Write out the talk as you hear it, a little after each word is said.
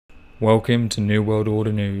Welcome to New World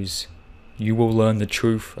Order News. You will learn the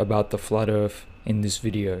truth about the flat earth in this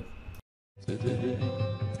video.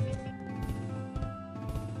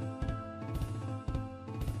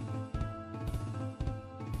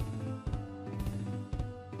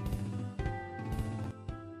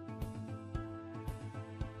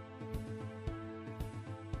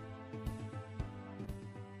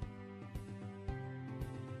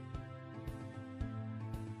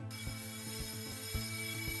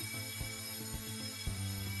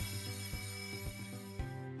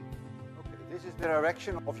 This is the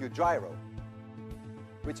direction of your gyro,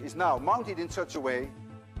 which is now mounted in such a way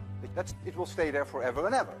that it will stay there forever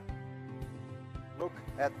and ever. Look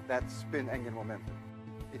at that spin angular momentum.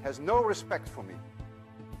 It has no respect for me.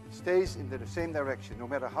 It stays in the same direction no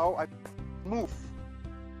matter how I move.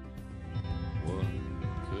 What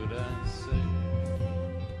could I say?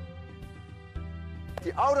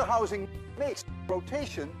 The outer housing makes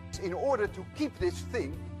rotation in order to keep this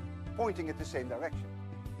thing pointing in the same direction.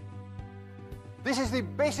 This is the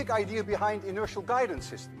basic idea behind inertial guidance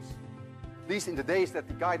systems, at least in the days that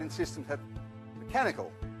the guidance systems had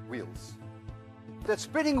mechanical wheels. That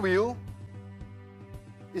spinning wheel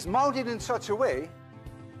is mounted in such a way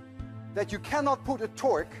that you cannot put a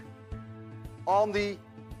torque on the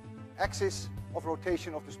axis of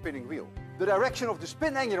rotation of the spinning wheel. The direction of the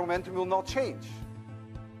spin angular momentum will not change.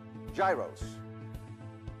 Gyros.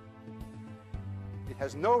 It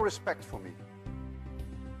has no respect for me.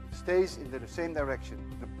 Stays in the same direction,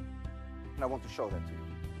 and I want to show that to you.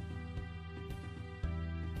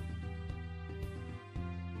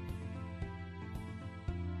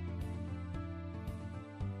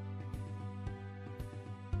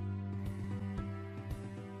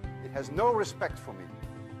 It has no respect for me.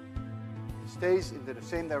 It stays in the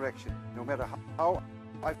same direction, no matter how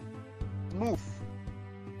I move.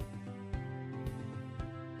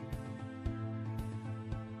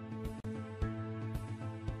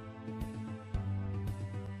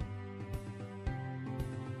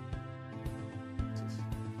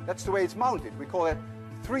 That's the way it's mounted. We call it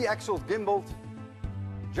three-axle gimbaled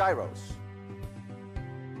gyros.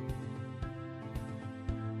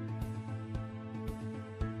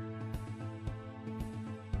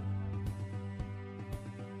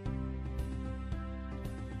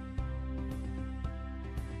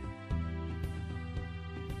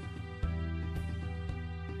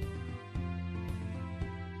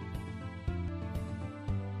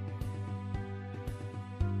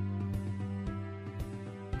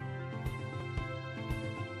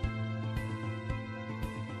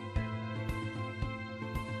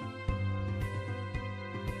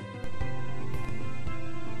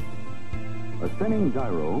 A spinning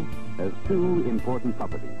gyro has two important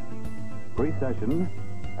properties: precession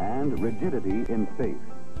and rigidity in space.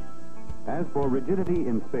 As for rigidity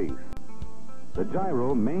in space, the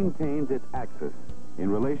gyro maintains its axis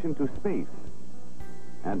in relation to space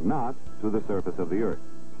and not to the surface of the Earth.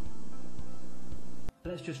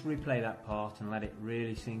 Let's just replay that part and let it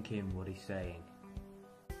really sink in what he's saying.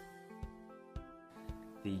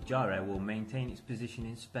 The gyro will maintain its position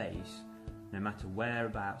in space no matter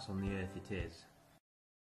whereabouts on the Earth it is.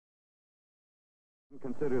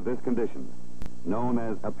 Consider this condition, known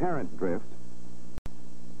as apparent drift.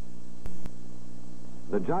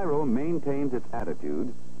 The gyro maintains its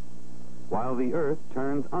attitude while the Earth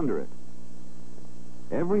turns under it.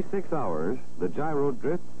 Every 6 hours, the gyro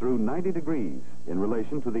drifts through 90 degrees in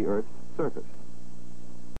relation to the Earth's surface.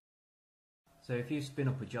 So if you spin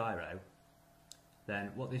up a gyro,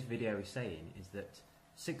 then what this video is saying is that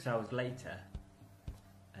 6 hours later,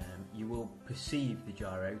 you will perceive the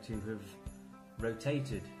gyro to have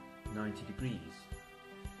rotated 90 degrees.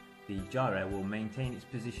 The gyro will maintain its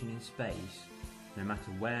position in space no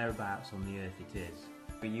matter whereabouts on the Earth it is.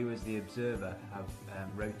 But you as the observer have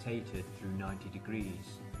rotated through 90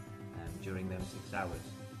 degrees during those 6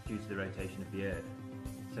 hours due to the rotation of the Earth.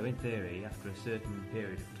 So in theory, after a certain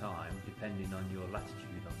period of time, depending on your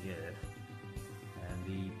latitude on the Earth,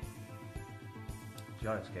 the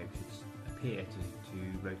gyroscope should appear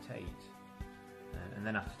to rotate, and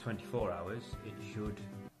then after 24 hours it should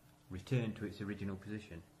return to its original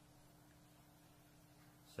position.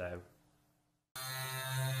 So,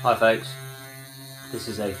 hi folks, this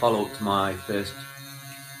is a follow-up to my first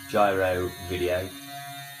gyro video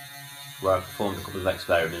where I performed a couple of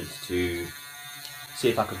experiments to see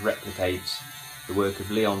if I could replicate the work of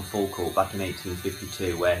Leon Foucault back in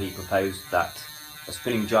 1852, where he proposed that a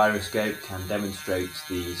spinning gyroscope can demonstrate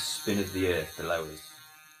the spin of the Earth below us.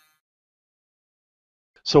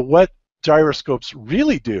 So what gyroscopes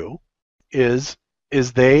really do is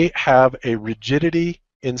they have a rigidity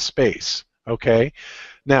in space. Okay,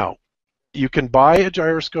 now You can buy a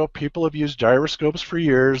gyroscope. People have used gyroscopes for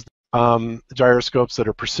years. Gyroscopes that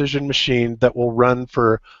are precision machined that will run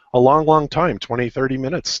for a long, long time, 20, 30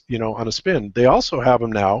 minutes, on a spin. They also have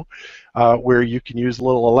them now where you can use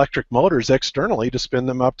little electric motors externally to spin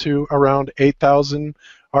them up to around 8,000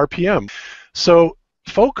 RPM. So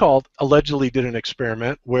Foucault allegedly did an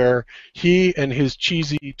experiment where he and his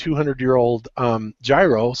cheesy 200-year-old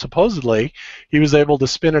gyro, supposedly, he was able to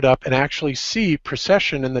spin it up and actually see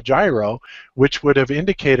precession in the gyro, which would have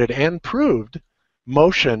indicated and proved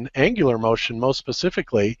motion, angular motion most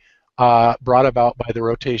specifically, brought about by the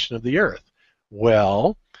rotation of the Earth.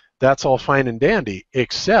 Well, that's all fine and dandy,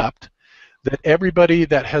 except that everybody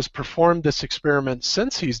that has performed this experiment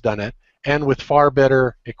since he's done it, and with far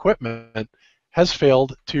better equipment, has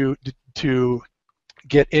failed to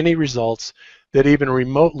get any results that even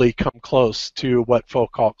remotely come close to what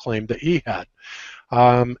Foucault claimed that he had.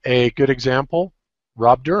 A good example,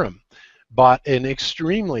 Rob Durham bought an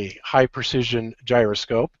extremely high precision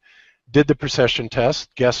gyroscope, did the precession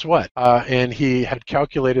test, guess what? And he had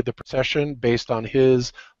calculated the precession based on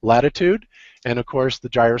his latitude, and of course the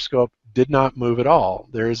gyroscope did not move at all.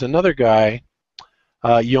 There is another guy,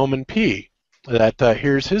 Yeoman P, that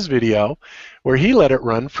here's his video where he let it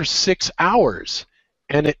run for 6 hours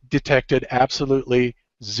and it detected absolutely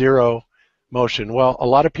zero motion. Well, a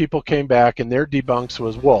lot of people came back and their debunks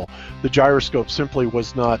was, well, the gyroscope simply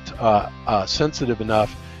was not sensitive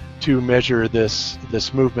enough to measure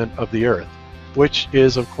this movement of the Earth, which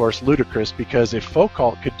is of course ludicrous, because if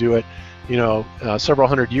Foucault could do it, several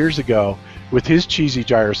hundred years ago with his cheesy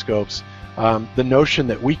gyroscopes, the notion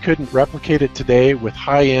that we couldn't replicate it today with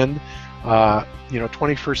high-end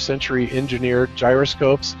 21st century engineered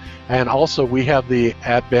gyroscopes, and also we have the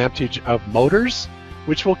advantage of motors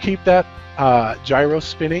which will keep that gyro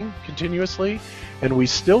spinning continuously, and we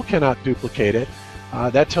still cannot duplicate it.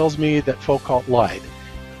 That tells me that Foucault lied.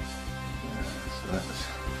 So that's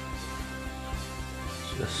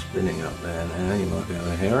just spinning up there now, you might be able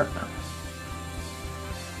to hear it.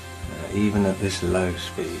 Even at this low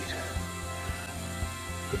speed,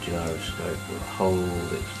 the gyroscope will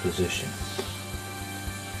hold its position.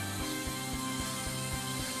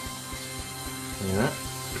 See that?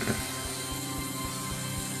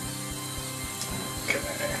 Okay,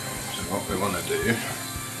 so what we want to do,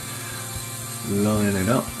 line it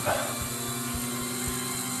up.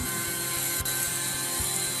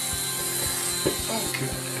 Okay.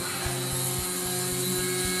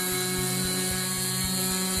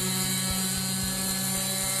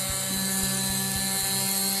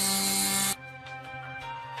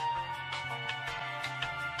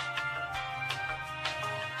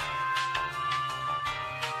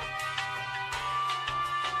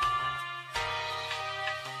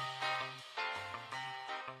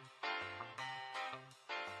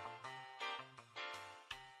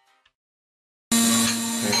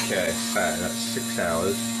 Okay, so that's 6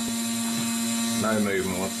 hours, no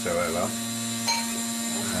movement whatsoever.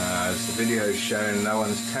 As the video's shown, no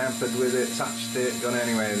one's tampered with it, touched it, gone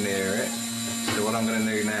anywhere near it. So what I'm going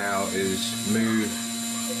to do now is move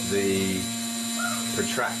the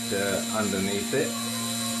protractor underneath it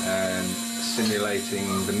and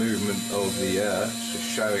simulating the movement of the Earth, just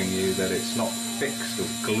showing you that it's not fixed or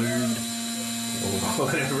glued or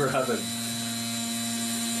whatever other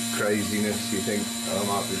craziness you think I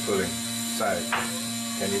might be pulling. So,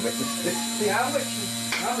 can you witness this? Yeah, I'll witness it.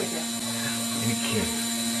 Thank you.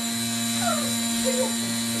 So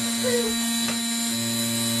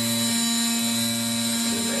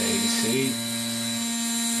there you see,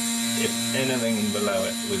 if anything below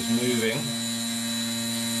it was moving,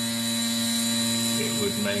 it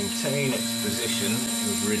would maintain its position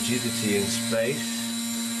of rigidity in space,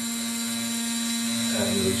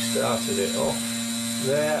 and we started it off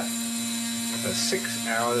there for 6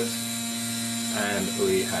 hours and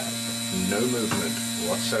we have no movement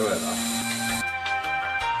whatsoever.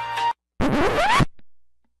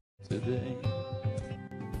 Today.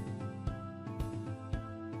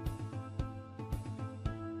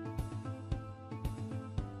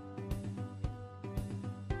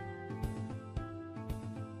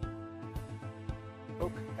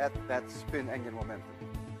 Look at that spin angular momentum.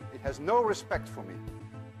 It has no respect for me.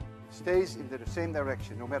 Stays in the same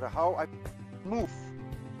direction, no matter how I move.